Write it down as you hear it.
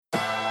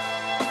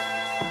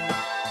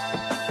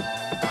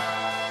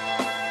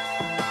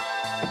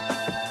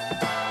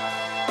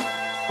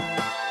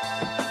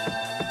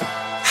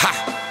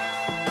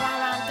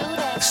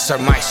Sir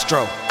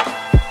Maestro,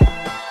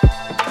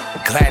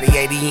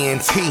 Gladiator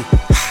ENT,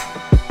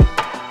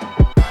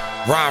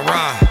 Ron,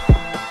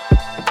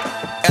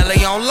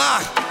 LA on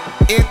lock,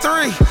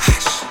 N3.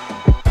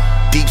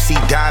 Deep sea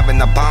diving,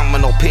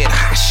 abominable pit,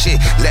 hot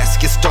shit. Let's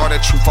get started,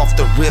 truth off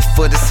the riff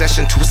for the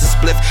session. Twist a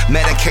spliff,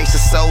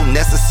 medication so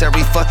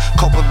necessary for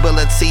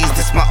culpabilities.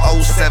 This my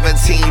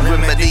 017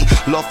 remedy.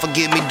 Lord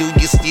forgive me, do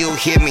you still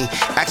hear me?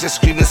 Action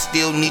screaming,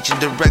 still need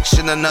your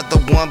direction. Another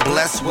one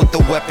blessed with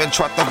the weapon.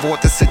 Try to avoid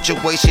the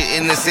situation,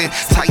 innocent.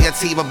 Entire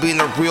team of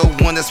being a real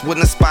one, that's what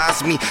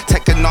inspires me.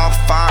 Taking off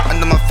fire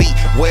under my feet,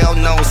 well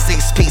known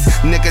 6-piece.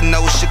 Nigga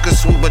no shit could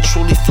sweet, but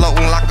truly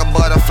floating like a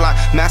butterfly.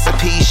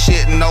 Masterpiece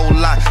shit, no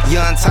lie.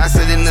 Young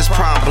Tyson in this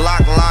prime,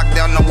 block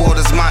down the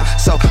water's mine.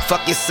 So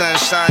fuck your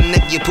sunshine,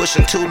 nigga, you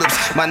pushing tulips.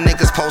 My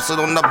niggas posted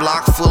on the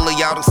block, full of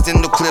y'all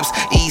extended clips.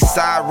 East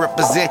side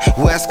represent,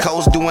 West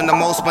Coast doing the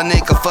most. My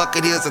nigga, fuck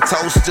it, here's a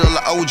toast, still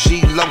an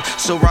OG low.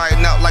 So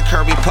riding out like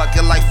Kirby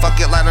Puckett, like fuck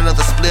it, light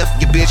another spliff.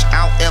 Your bitch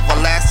out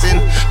everlasting.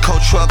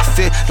 Coach truck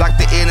fit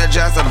like the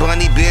Energizer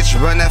Bunny, bitch.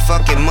 Run that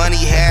fucking money,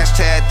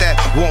 hashtag that.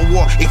 Want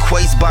war,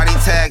 equates body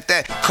tag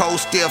that. Cold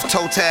stiff,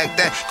 toe tag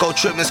that. Go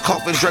trippin',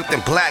 coffin draped in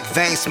black,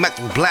 veins smacked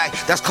with black.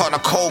 That's called a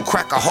cold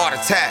crack, a heart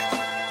attack.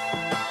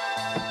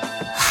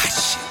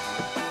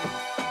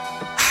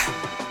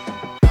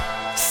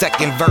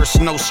 Second verse,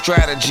 no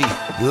strategy.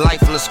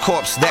 Lifeless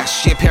corpse, that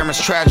shit, parents'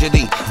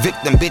 tragedy.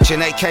 Victim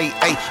bitchin',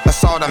 aka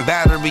assault and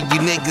battery.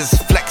 You niggas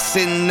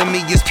flexing to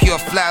me is pure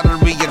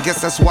flattery. I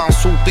guess that's why I'm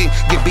swooping.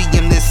 Get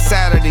BM this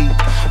Saturday.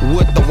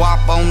 With the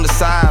wop on the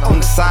side,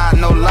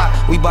 no lie.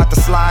 We bout to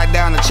slide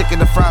down the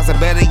chicken and fries. Or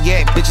better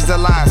yet, bitches are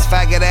lies.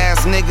 Faggot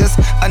ass niggas,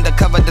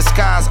 undercover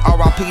disguise.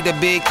 RIP the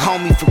big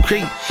homie for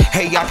creep.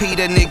 Hey, I P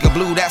the nigga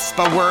blue, that's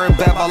my word.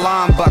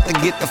 Babylon, bout to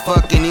get the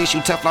fucking issue.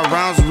 Teflon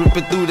rounds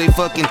ripping through they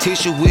fucking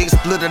tissue. Wig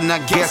split and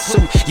I guess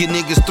who you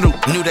niggas through.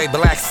 New Day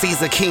Black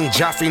Caesar King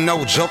Joffrey,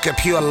 no joker.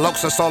 Pure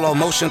Loxa solo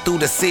motion through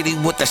the city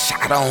with the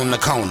shot on the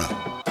corner.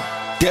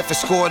 Death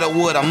escorted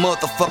with a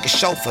motherfucking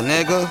chauffeur,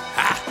 nigga.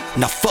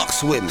 Now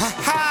fucks with me.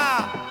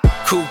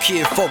 Cool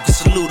kid, focus,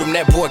 salute him,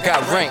 that boy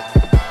got rank.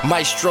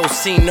 Maestro,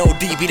 seen no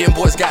DB, them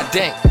boys got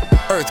dank.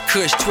 Earth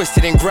Kush,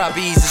 twisted and grabby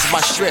eases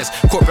my stress.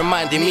 Corporate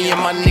minded, me and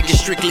my niggas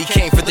strictly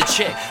came for the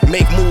check.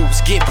 Make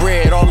moves, get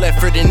bread, all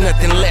effort and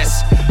nothing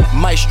less.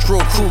 Maestro,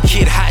 cool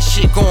kid, hot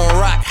shit gon'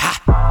 rock. Ha!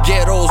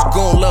 Ghettos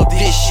gon' love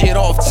this shit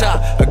off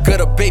top. A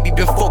gutter baby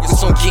been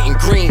focused on getting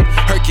green.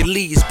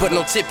 Hercules, but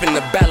no tip in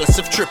the balance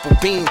of triple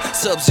beam.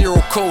 Sub-zero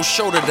cold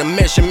shoulder, the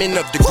measurement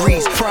of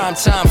degrees. Prime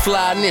time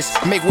flyness,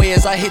 make way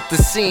as I hit the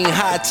scene.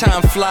 High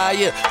time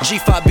flyer,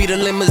 G5 be the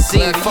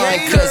limousine.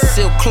 Fine cut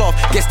silk cloth,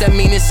 guess that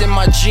mean it's in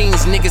my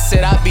jeans. Niggas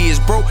said I be his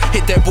bro,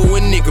 hit that boy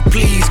a nigga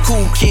please.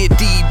 Cool kid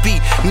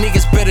DB,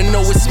 niggas better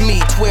know it's me.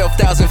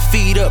 12,000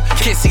 feet up,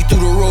 can't see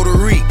through the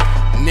rotary,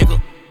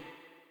 nigga.